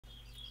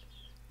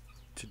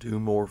To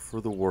do more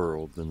for the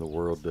world than the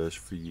world does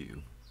for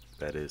you,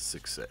 that is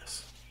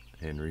success.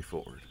 Henry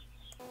Ford.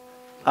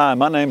 Hi,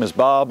 my name is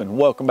Bob and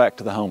welcome back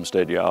to the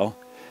homestead, y'all.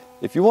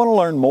 If you want to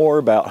learn more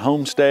about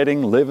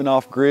homesteading, living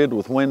off grid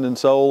with wind and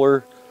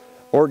solar,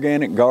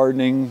 organic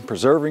gardening,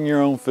 preserving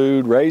your own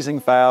food, raising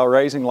fowl,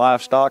 raising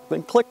livestock,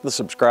 then click the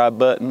subscribe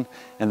button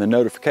and the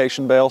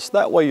notification bell so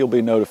that way you'll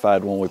be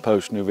notified when we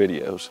post new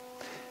videos.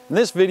 In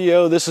this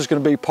video, this is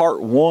going to be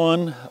part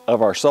one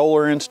of our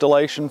solar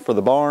installation for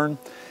the barn.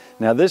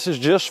 Now this is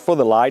just for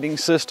the lighting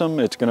system.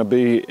 It's going to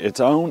be its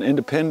own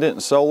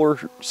independent solar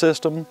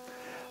system.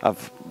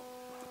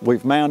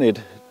 We've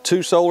mounted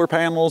 2 solar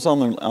panels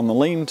on the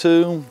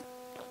lean-to,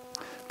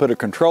 put a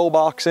control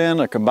box in,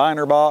 a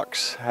combiner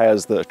box,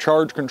 has the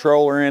charge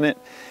controller in it,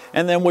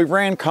 and then we've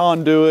ran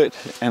conduit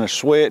and a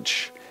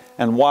switch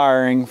and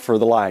wiring for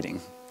the lighting.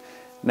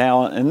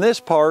 Now in this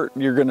part,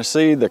 you're going to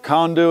see the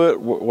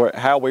conduit,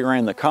 how we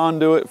ran the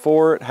conduit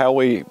for it, how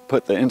we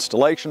put the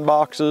installation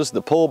boxes,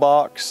 the pull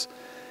box,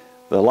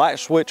 the light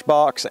switch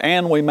box,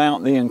 and we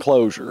mount the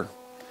enclosure.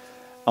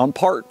 On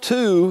part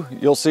 2,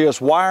 you'll see us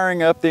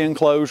wiring up the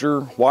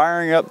enclosure,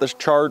 wiring up the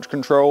charge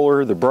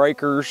controller, the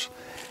breakers,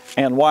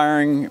 and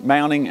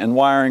mounting and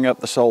wiring up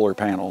the solar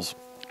panels.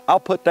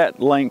 I'll put that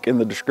link in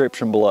the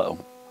description below.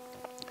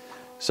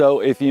 So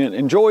if you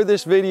enjoy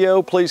this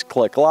video, please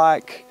click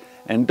like,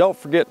 and don't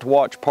forget to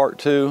watch part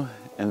 2,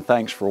 and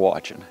thanks for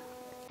watching.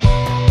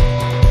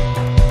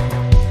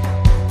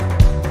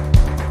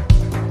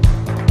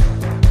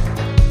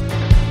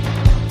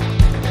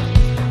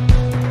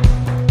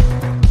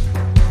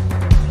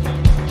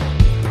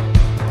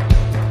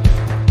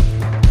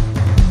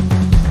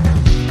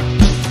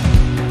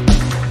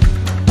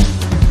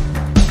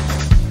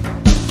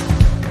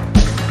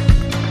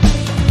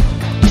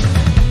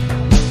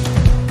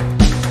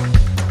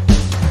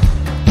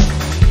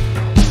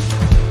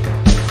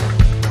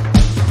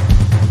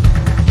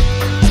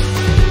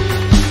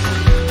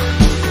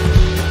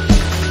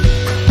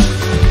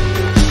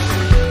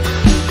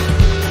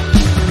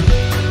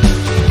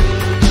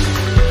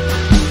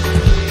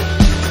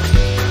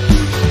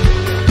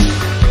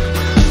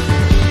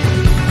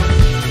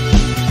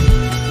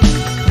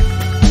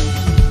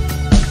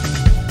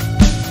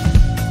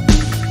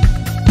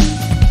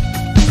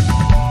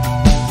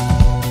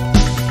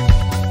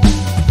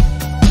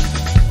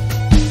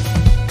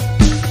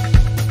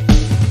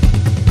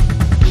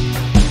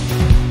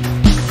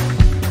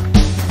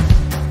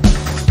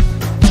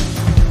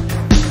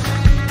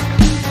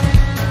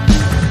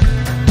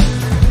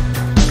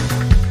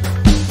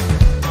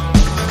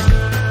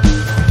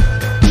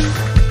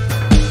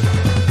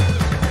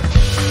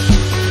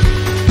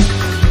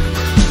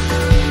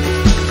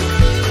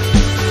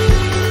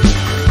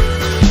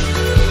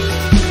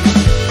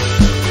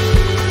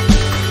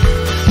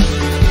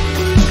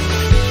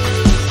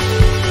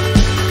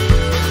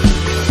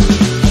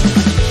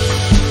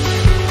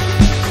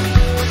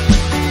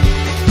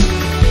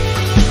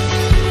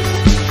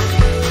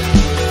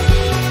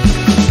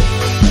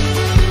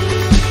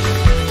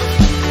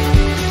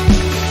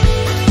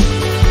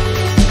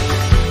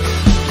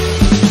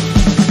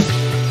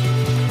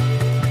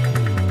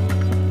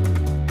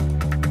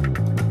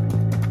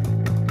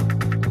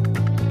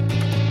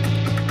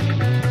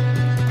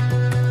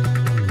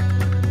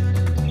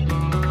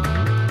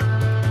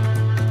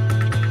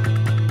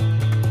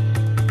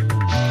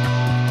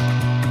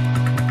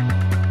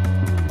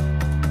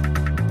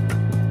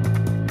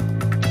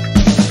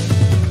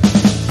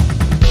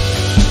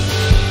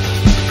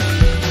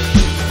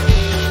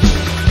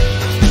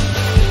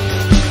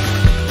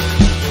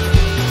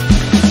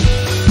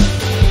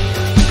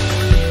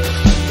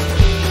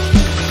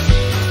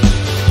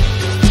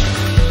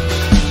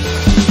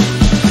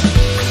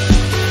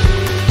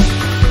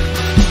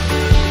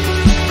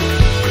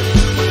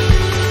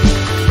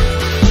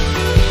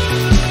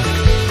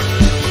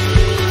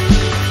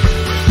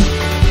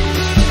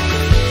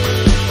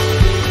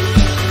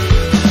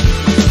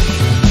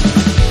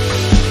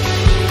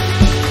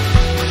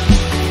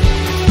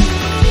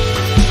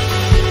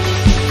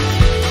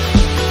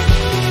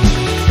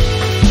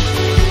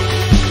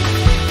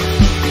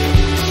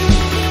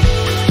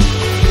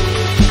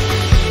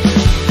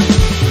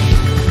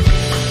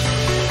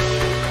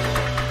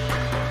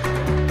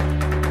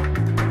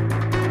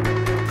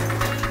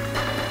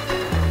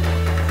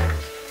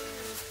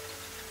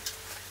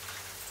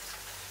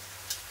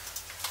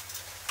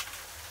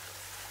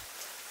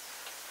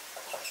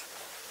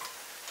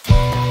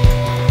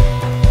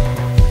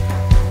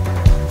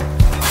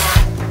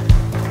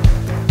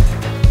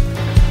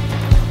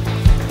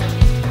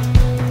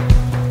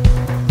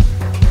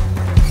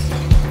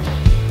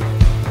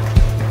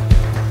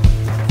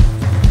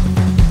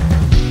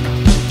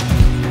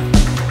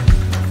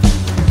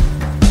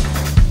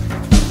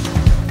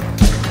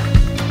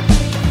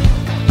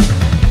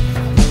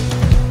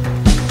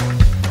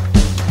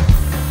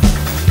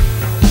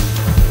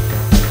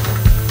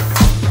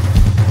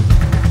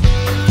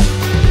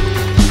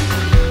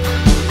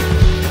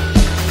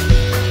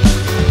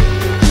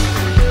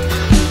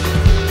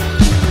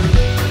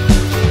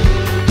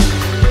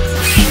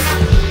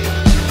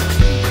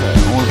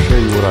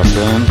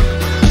 done.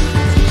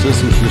 So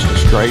this was just a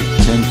straight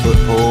 10-foot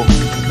pull.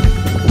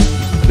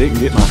 Didn't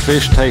get my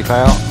fish tape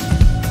out.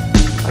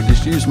 I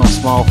just used my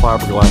small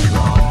fiberglass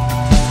rod.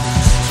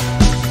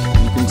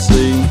 You can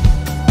see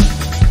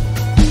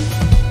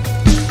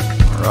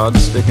my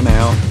rod's sticking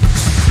out,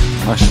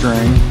 my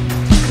string.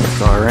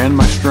 So I ran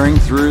my string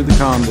through the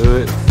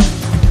conduit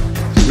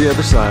to the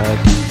other side.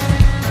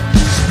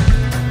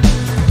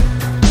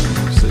 You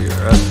can see it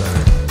right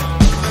there.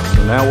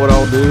 So now what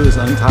I'll do is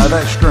untie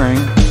that string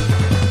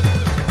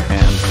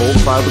and pull the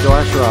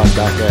fiberglass rod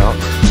back out.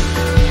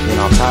 Then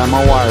I'll tie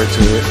my wire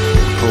to it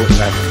and pull it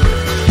back through.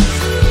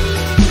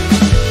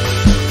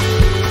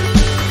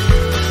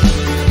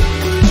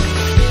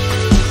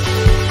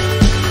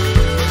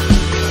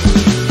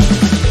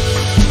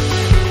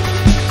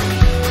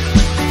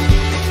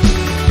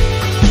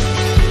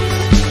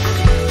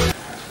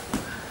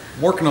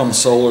 I'm working on the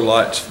solar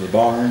lights for the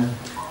barn,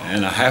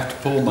 and I have to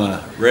pull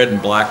my red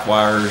and black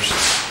wires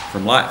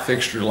from light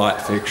fixture to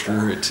light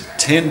fixture. It's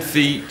 10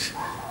 feet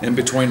in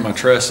between my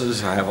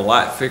trusses. I have a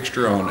light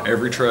fixture on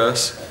every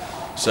truss,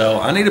 so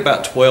I need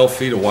about 12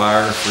 feet of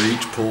wire for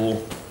each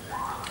pull.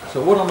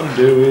 So what I'm going to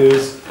do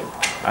is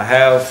I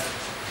have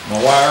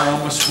my wire on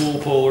my spool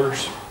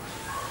pullers,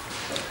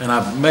 and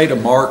I've made a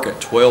mark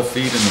at 12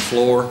 feet in the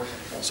floor.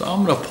 So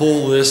I'm going to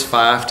pull this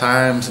 5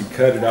 times and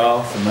cut it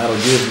off, and that'll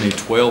give me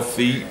 12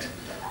 feet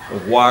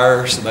of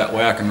wire, so that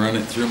way I can run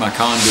it through my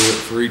conduit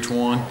for each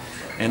one.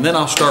 And then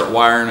I'll start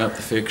wiring up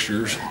the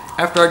fixtures.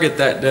 After I get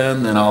that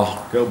done, then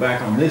I'll go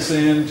back on this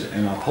end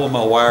and I'll pull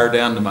my wire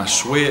down to my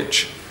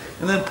switch,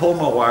 and then pull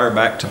my wire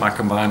back to my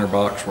combiner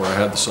box where I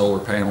have the solar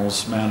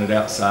panels mounted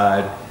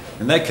outside,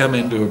 and they come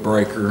into a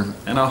breaker,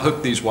 and I'll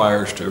hook these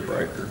wires to a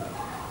breaker.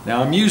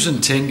 Now I'm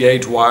using 10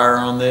 gauge wire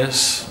on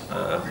this.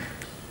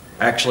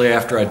 Actually,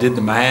 after I did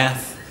the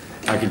math,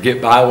 I could get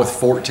by with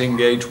 14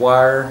 gauge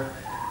wire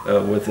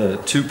with a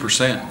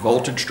 2%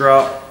 voltage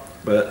drop,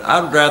 but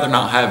I'd rather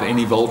not have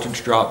any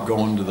voltage drop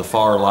going to the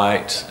far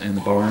light in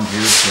the barn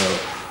here, so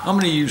I'm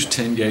going to use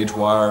 10 gauge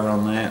wire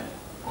on that.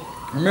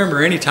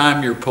 Remember,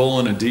 anytime you're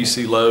pulling a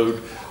DC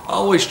load,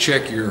 always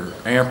check your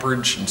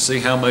amperage and see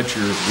how much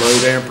your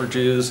load amperage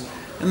is,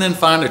 and then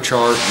find a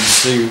chart and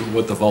see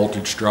what the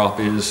voltage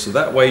drop is, so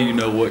that way you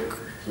know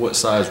what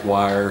size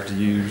wire to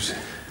use.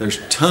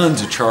 There's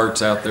tons of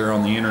charts out there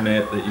on the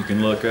internet that you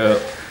can look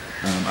up.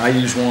 I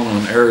use one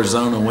on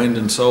Arizona Wind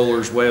and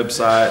Solar's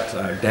website.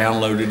 I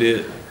downloaded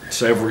it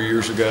several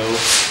years ago.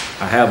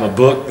 I have a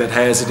book that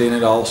has it in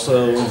it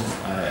also.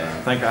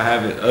 I think I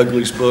have it,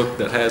 Ugly's book,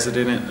 that has it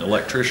in it, an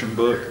electrician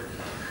book.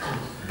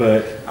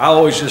 But I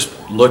always just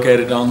look at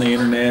it on the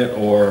internet,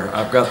 or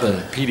I've got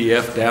the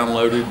PDF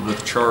downloaded with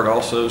the chart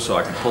also, so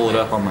I can pull it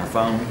up on my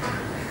phone.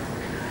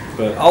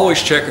 But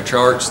always check the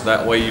charts,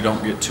 that way you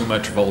don't get too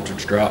much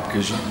voltage drop,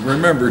 because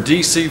remember,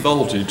 DC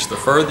voltage, the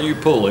further you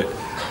pull it,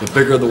 the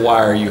bigger the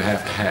wire you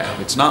have to have.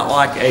 It's not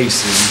like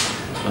AC.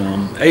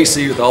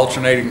 AC with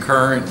alternating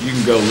current, you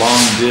can go long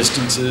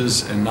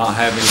distances and not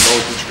have any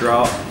voltage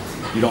drop.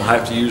 You don't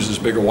have to use as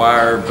big a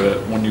wire,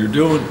 but when you're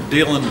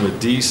dealing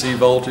with DC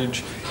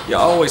voltage, you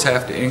always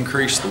have to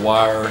increase the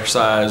wire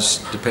size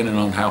depending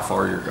on how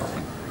far you're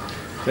going.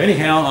 So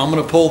anyhow, I'm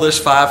going to pull this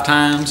 5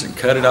 times and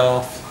cut it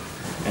off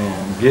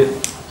and get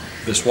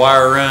this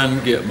wire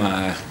run, get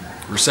my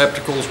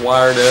receptacles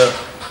wired up,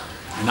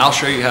 and I'll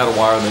show you how to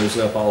wire those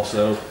up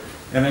also.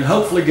 And then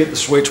hopefully get the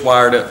switch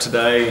wired up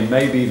today, and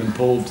maybe even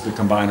pulled to the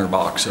combiner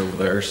box over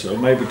there. So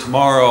maybe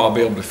tomorrow I'll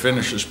be able to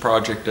finish this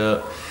project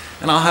up,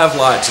 and I'll have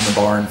lights in the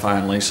barn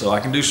finally, so I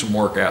can do some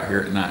work out here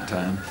at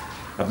nighttime.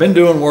 I've been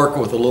doing work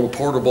with a little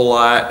portable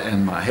light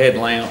and my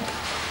headlamp,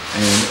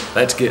 and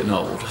that's getting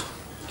old.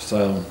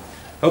 So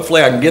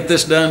hopefully I can get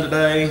this done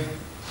today,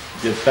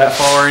 get that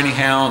far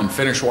anyhow, and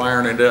finish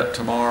wiring it up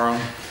tomorrow,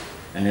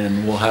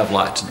 and we'll have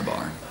lights in the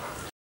barn.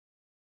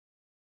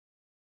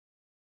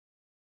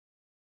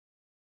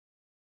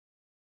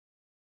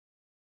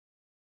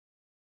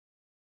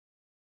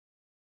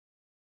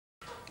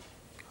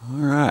 All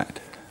right,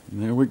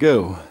 there we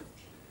go.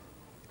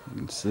 You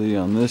can see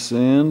on this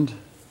end,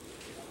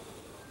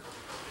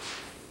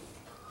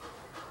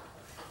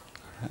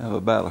 I have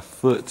about a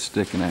foot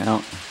sticking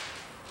out.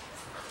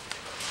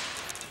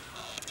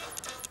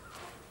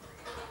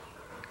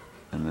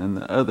 And then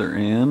the other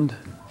end,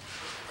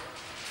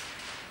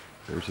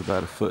 there's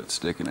about a foot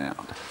sticking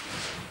out.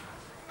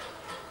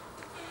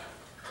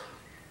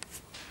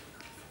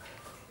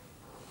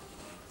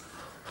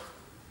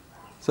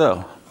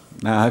 So,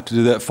 now I have to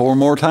do that 4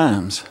 more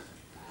times,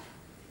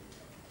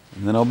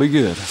 and then I'll be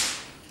good.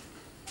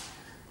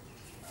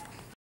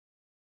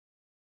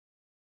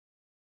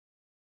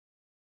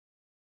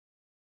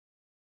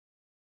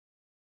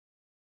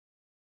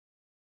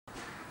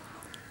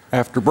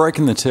 After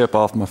breaking the tip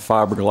off my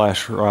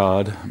fiberglass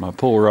rod, my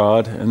pull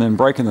rod, and then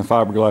breaking the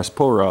fiberglass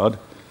pull rod,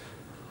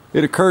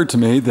 it occurred to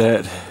me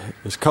that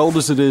as cold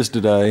as it is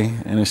today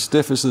and as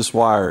stiff as this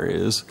wire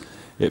is,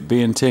 it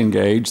being 10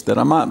 gauge, that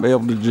I might be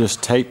able to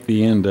just tape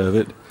the end of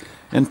it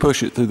and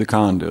push it through the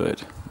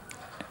conduit.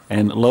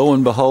 And lo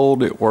and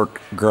behold, it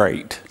worked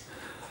great.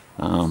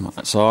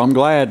 So I'm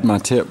glad my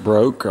tip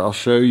broke. I'll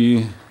show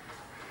you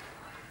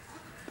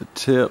the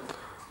tip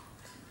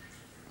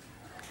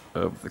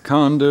of the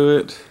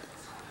conduit,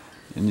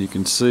 and you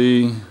can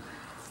see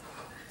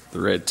the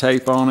red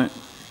tape on it.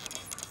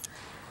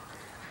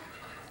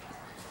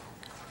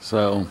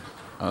 So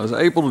I was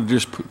able to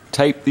just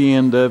tape the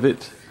end of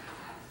it.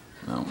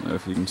 I don't know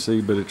if you can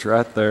see, but it's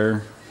right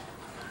there.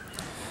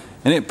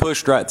 And it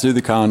pushed right through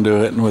the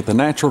conduit, and with the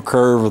natural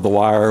curve of the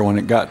wire, when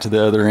it got to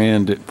the other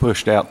end, it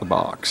pushed out the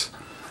box.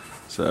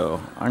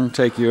 So I can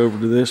take you over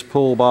to this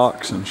pull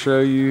box and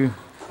show you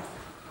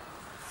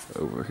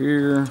over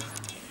here.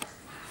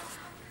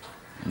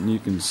 And you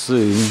can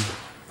see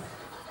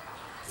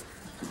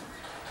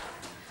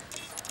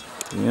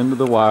the end of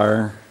the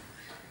wire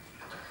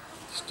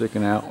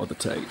sticking out with the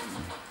tape.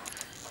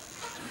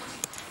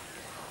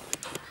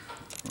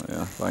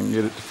 Well, if I can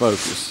get it to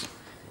focus.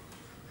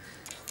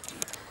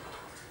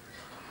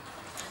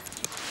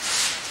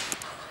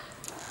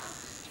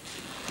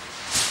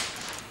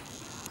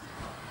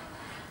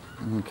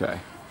 Okay.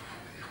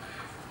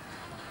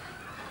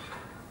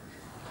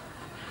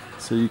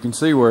 So you can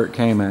see where it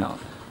came out.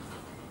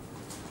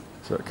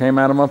 So it came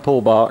out of my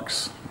pull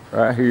box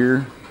right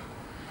here.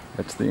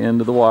 That's the end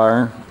of the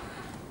wire.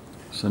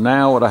 So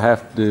now what I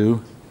have to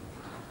do,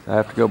 I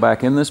have to go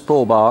back in this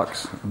pull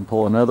box and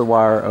pull another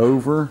wire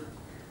over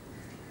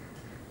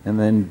and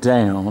then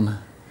down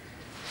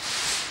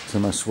to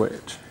my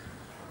switch.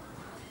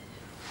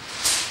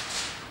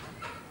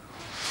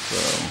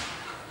 So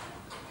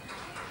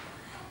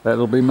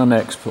that'll be my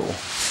next pull.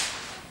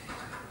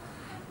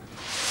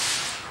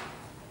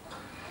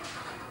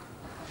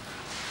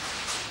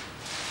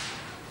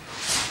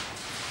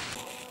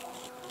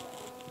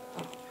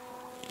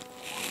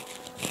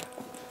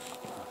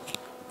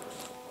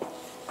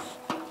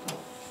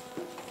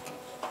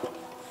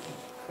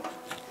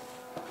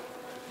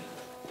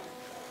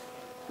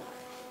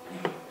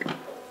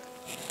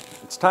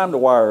 It's time to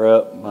wire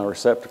up my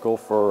receptacle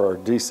for our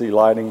DC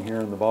lighting here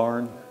in the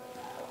barn.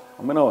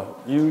 I'm going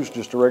to use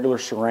just a regular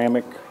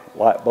ceramic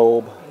light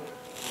bulb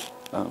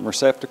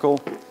receptacle,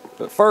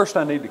 but first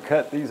I need to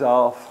cut these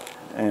off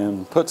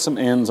and put some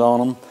ends on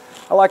them.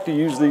 I like to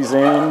use these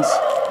ends.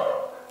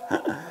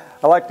 I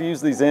like to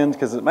use these ends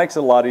because it makes it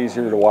a lot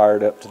easier to wire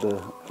it up to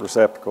the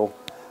receptacle.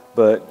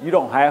 But you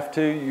don't have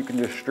to. You can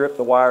just strip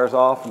the wires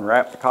off and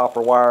wrap the copper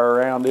wire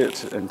around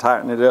it and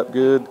tighten it up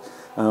good.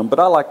 But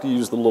I like to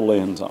use the little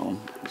ends on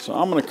them. So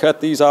I'm going to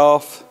cut these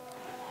off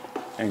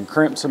and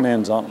crimp some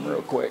ends on them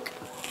real quick.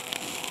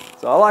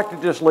 So I like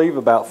to just leave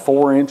about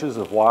 4 inches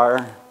of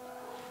wire.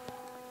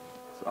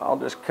 So I'll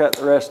just cut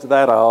the rest of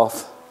that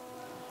off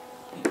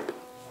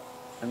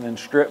and then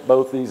strip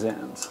both these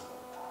ends.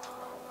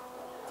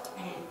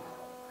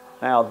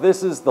 Now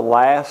this is the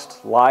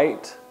last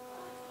light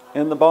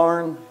in the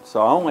barn,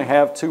 so I only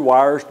have 2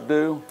 wires to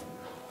do,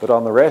 but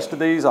on the rest of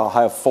these I'll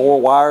have 4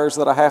 wires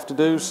that I have to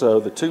do, so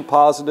the 2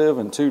 positive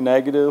and 2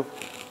 negative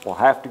will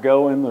have to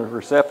go in the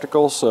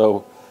receptacle.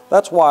 So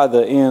that's why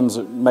the ends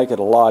make it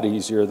a lot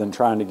easier than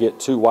trying to get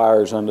 2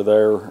 wires under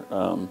there,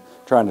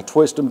 trying to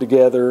twist them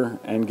together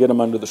and get them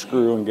under the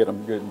screw and get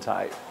them good and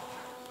tight.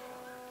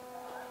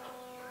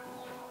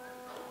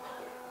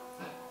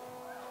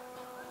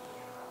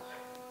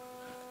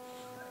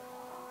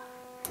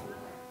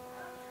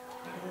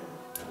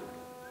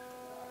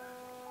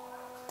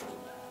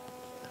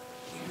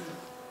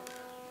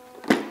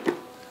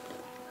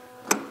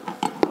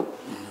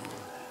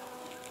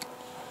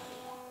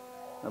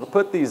 Now to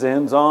put these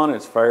ends on,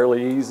 it's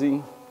fairly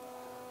easy.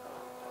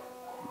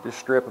 Just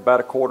strip about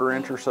a 1/4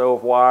 inch or so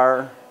of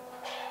wire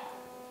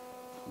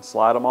and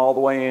slide them all the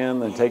way in,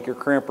 then take your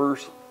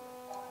crimpers,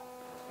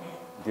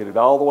 get it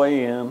all the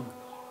way in.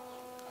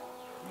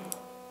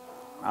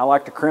 I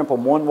like to crimp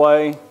them one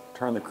way,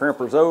 turn the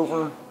crimpers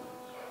over,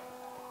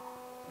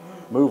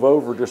 move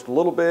over just a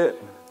little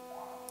bit,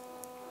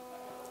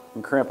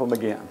 and crimp them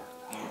again.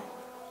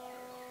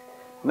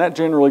 And that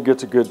generally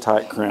gets a good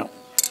tight crimp.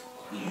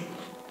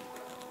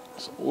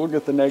 So we'll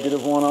get the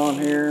negative one on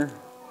here.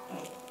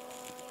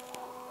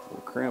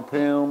 We'll crimp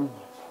him.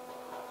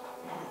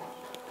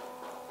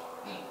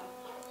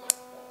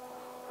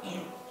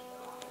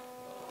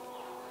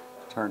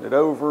 Turn it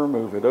over,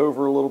 move it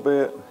over a little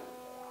bit.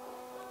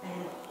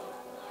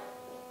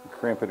 And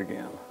crimp it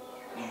again.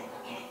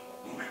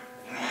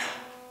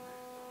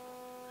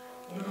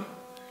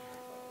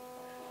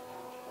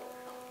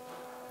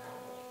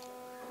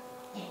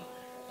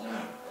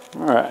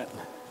 All right.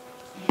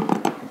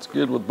 It's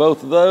good with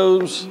both of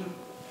those.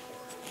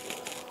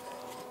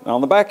 Now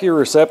on the back of your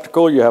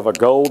receptacle you have a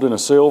gold and a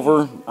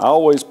silver. I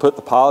always put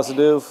the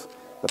positive,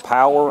 the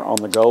power, on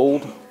the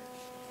gold.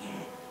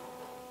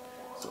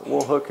 So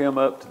we'll hook him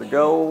up to the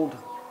gold.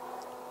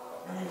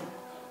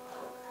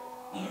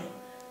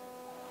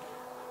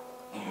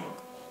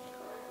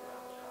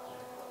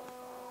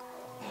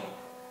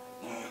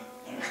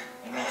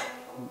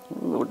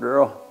 Little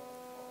girl.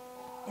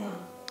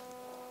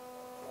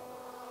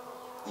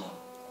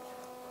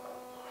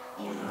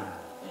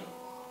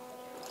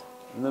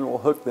 And then we'll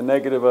hook the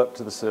negative up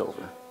to the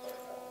silver.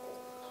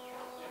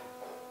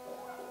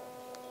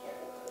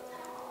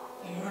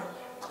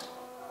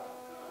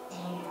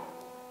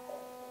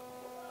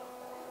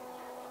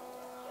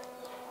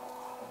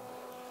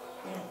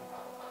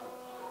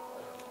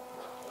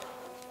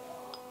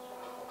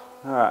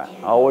 All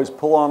right, always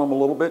pull on them a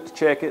little bit to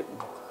check it.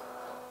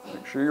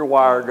 Make sure your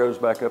wire goes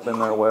back up in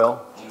there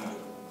well.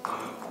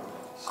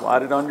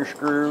 Slide it on your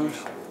screws,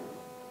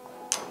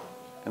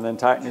 and then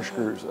tighten your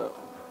screws up.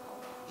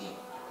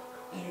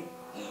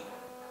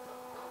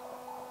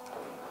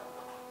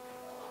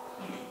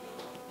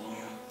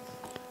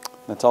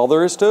 That's all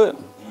there is to it.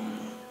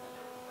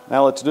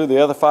 Now let's do the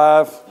other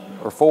 5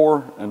 or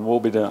 4 and we'll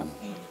be done.